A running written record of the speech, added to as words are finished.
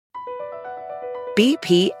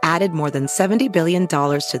BP added more than $70 billion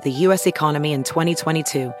to the U.S. economy in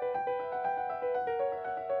 2022.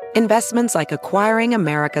 Investments like acquiring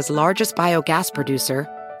America's largest biogas producer,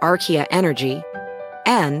 Archaea Energy,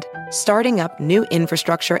 and starting up new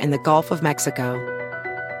infrastructure in the Gulf of Mexico.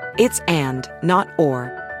 It's and, not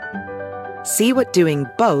or. See what doing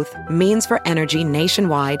both means for energy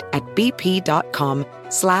nationwide at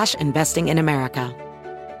bp.com/investing in America.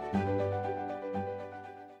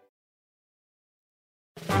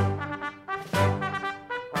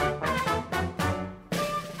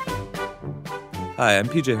 Hi, I'm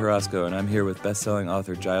PJ Harasco, and I'm here with best-selling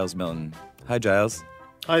author Giles Milton. Hi, Giles.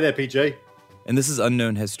 Hi there, PJ. And this is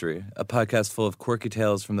Unknown History, a podcast full of quirky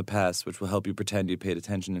tales from the past which will help you pretend you paid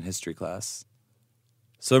attention in history class.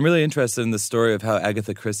 So I'm really interested in the story of how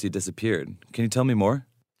Agatha Christie disappeared. Can you tell me more?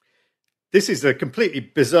 This is a completely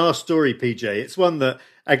bizarre story, PJ. It's one that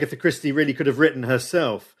Agatha Christie really could have written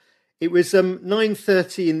herself. It was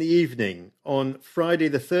 9:30 in the evening on Friday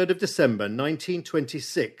the 3rd of December,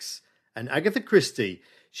 1926. And Agatha Christie,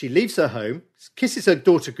 she leaves her home, kisses her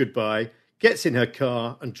daughter goodbye, gets in her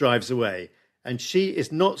car and drives away. And she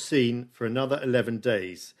is not seen for another 11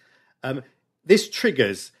 days. This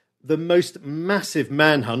triggers the most massive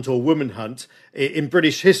manhunt or woman hunt in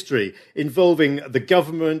British history, involving the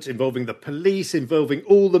government, involving the police, involving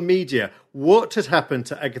all the media. What had happened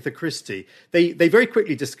to Agatha Christie? They very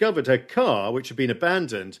quickly discovered her car, which had been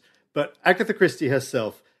abandoned, but Agatha Christie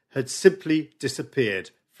herself had simply disappeared.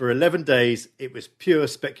 For 11 days, it was pure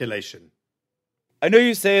speculation. I know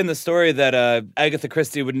you say in the story that Agatha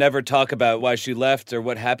Christie would never talk about why she left or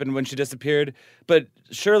what happened when she disappeared, but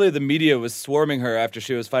surely the media was swarming her after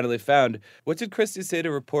she was finally found. What did Christie say to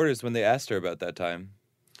reporters when they asked her about that time?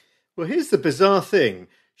 Well, here's the bizarre thing.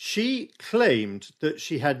 She claimed that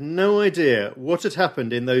she had no idea what had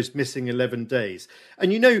happened in those missing 11 days.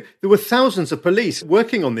 And you know, there were thousands of police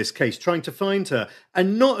working on this case, trying to find her.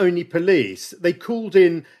 And not only police, they called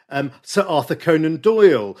in Sir Arthur Conan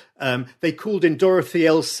Doyle. They called in Dorothy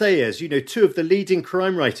L. Sayers, you know, two of the leading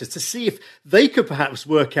crime writers, to see if they could perhaps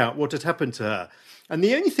work out what had happened to her. And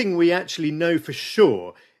the only thing we actually know for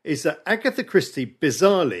sure is that Agatha Christie,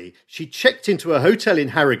 bizarrely, she checked into a hotel in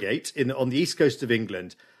Harrogate on the east coast of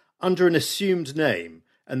England under an assumed name.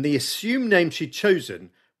 And the assumed name she'd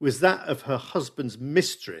chosen was that of her husband's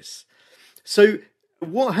mistress. So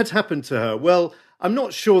what had happened to her? Well, I'm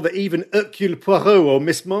not sure that even Hercule Poirot or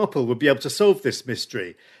Miss Marple would be able to solve this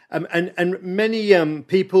mystery. And many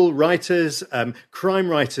people, writers, crime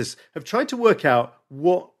writers, have tried to work out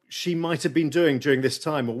what she might have been doing during this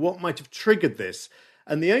time or what might have triggered this.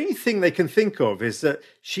 And the only thing they can think of is that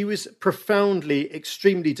she was profoundly,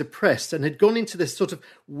 extremely depressed and had gone into this sort of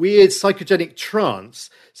weird psychogenic trance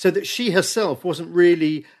so that she herself wasn't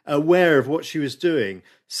really aware of what she was doing.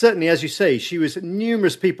 Certainly, as you say,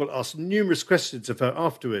 numerous people asked numerous questions of her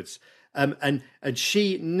afterwards. And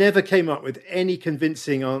she never came up with any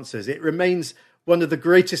convincing answers. It remains one of the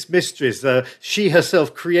greatest mysteries. She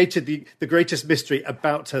herself created the greatest mystery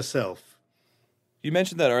about herself. You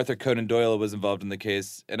mentioned that Arthur Conan Doyle was involved in the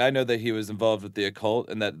case, and I know that he was involved with the occult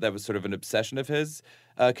and that was sort of an obsession of his.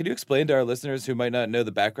 Can you explain to our listeners who might not know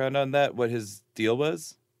the background on that, what his deal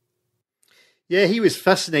was? Yeah, he was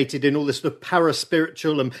fascinated in all this sort of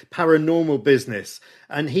paraspiritual and paranormal business.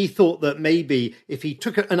 And he thought that maybe if he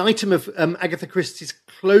took an item of Agatha Christie's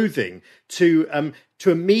clothing to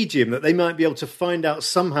a medium, that they might be able to find out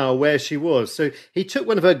somehow where she was. So he took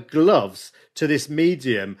one of her gloves to this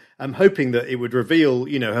medium, hoping that it would reveal,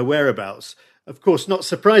 you know, her whereabouts. Of course, not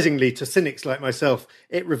surprisingly to cynics like myself,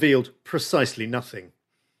 it revealed precisely nothing.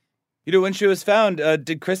 You know, when she was found,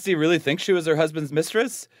 did Christie really think she was her husband's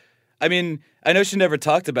mistress? I mean, I know she never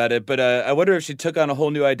talked about it, but I wonder if she took on a whole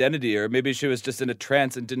new identity, or maybe she was just in a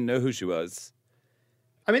trance and didn't know who she was.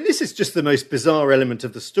 I mean, this is just the most bizarre element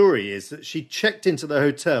of the story, is that she checked into the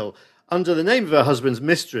hotel under the name of her husband's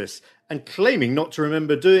mistress and claiming not to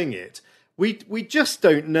remember doing it. We just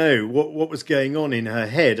don't know what was going on in her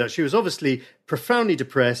head. She was obviously profoundly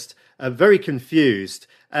depressed, very confused,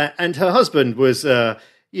 and her husband was...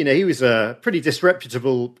 he was a pretty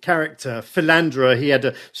disreputable character, philanderer. He had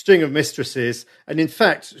a string of mistresses. And in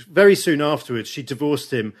fact, very soon afterwards, she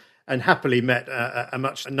divorced him and happily met a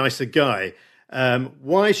much nicer guy.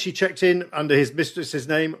 Why she checked in under his mistress's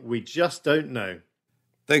name, we just don't know.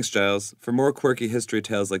 Thanks, Giles. For more quirky history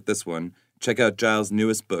tales like this one, check out Giles'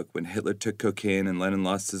 newest book, When Hitler Took Cocaine and Lenin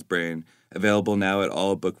Lost His Brain, available now at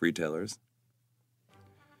all book retailers.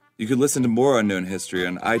 You can listen to more Unknown History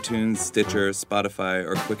on iTunes, Stitcher, Spotify,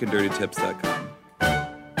 or quickanddirtytips.com.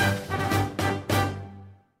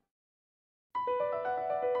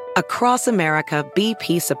 Across America,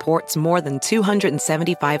 BP supports more than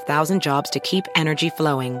 275,000 jobs to keep energy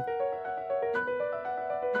flowing.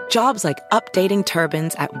 Jobs like updating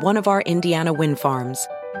turbines at one of our Indiana wind farms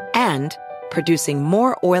and producing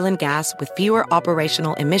more oil and gas with fewer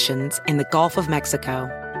operational emissions in the Gulf of Mexico.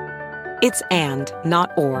 It's and,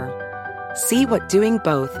 not or. See what doing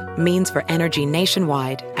both means for energy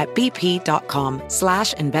nationwide at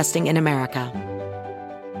bp.com/investing in America.